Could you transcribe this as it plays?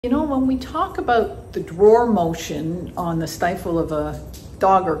You know, when we talk about the drawer motion on the stifle of a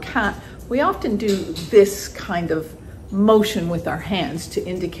dog or cat, we often do this kind of motion with our hands to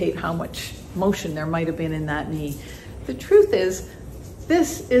indicate how much motion there might have been in that knee. The truth is,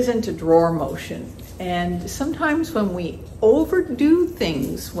 this isn't a drawer motion. And sometimes when we overdo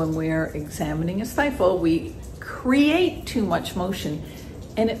things, when we're examining a stifle, we create too much motion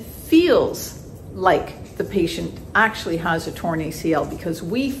and it feels like the patient actually has a torn ACL because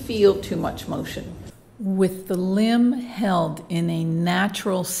we feel too much motion. With the limb held in a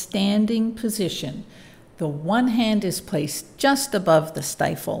natural standing position, the one hand is placed just above the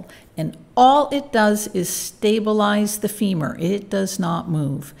stifle, and all it does is stabilize the femur. It does not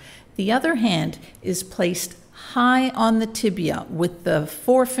move. The other hand is placed high on the tibia with the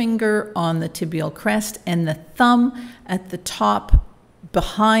forefinger on the tibial crest and the thumb at the top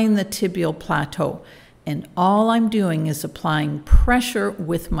behind the tibial plateau. And all I'm doing is applying pressure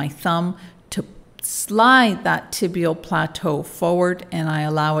with my thumb to slide that tibial plateau forward, and I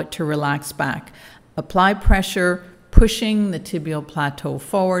allow it to relax back. Apply pressure, pushing the tibial plateau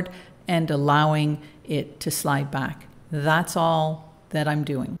forward and allowing it to slide back. That's all that I'm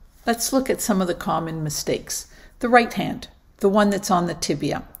doing. Let's look at some of the common mistakes. The right hand, the one that's on the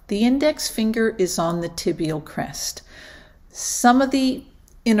tibia. The index finger is on the tibial crest. Some of the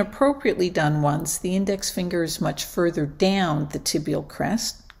inappropriately done ones, the index finger is much further down the tibial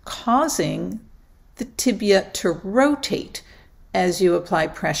crest, causing the tibia to rotate as you apply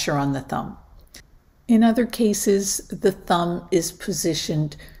pressure on the thumb. In other cases, the thumb is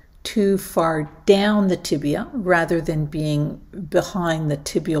positioned too far down the tibia rather than being behind the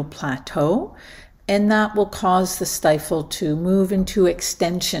tibial plateau, and that will cause the stifle to move into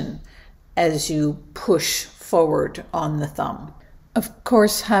extension as you push forward on the thumb. Of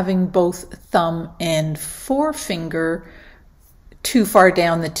course, having both thumb and forefinger too far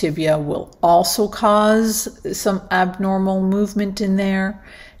down the tibia will also cause some abnormal movement in there.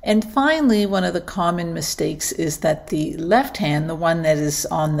 And finally, one of the common mistakes is that the left hand, the one that is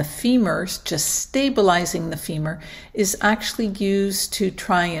on the femur, just stabilizing the femur, is actually used to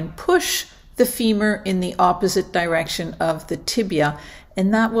try and push the femur in the opposite direction of the tibia.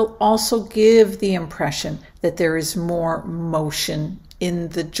 And that will also give the impression that there is more motion in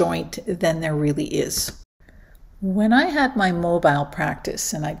the joint than there really is. When I had my mobile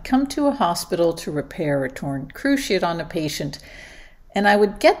practice and I'd come to a hospital to repair a torn cruciate on a patient, and I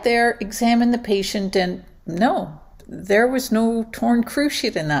would get there, examine the patient, and no, there was no torn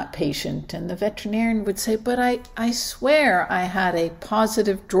cruciate in that patient. And the veterinarian would say, but I swear I had a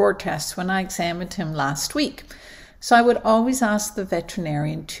positive drawer test when I examined him last week. So I would always ask the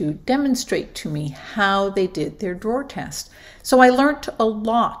veterinarian to demonstrate to me how they did their drawer test. So I learned a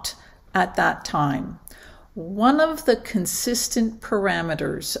lot at that time. One of the consistent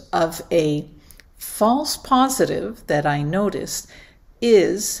parameters of a false positive that I noticed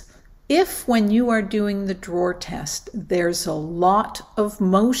is if when you are doing the drawer test, there's a lot of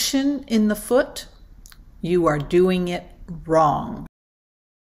motion in the foot, you are doing it wrong.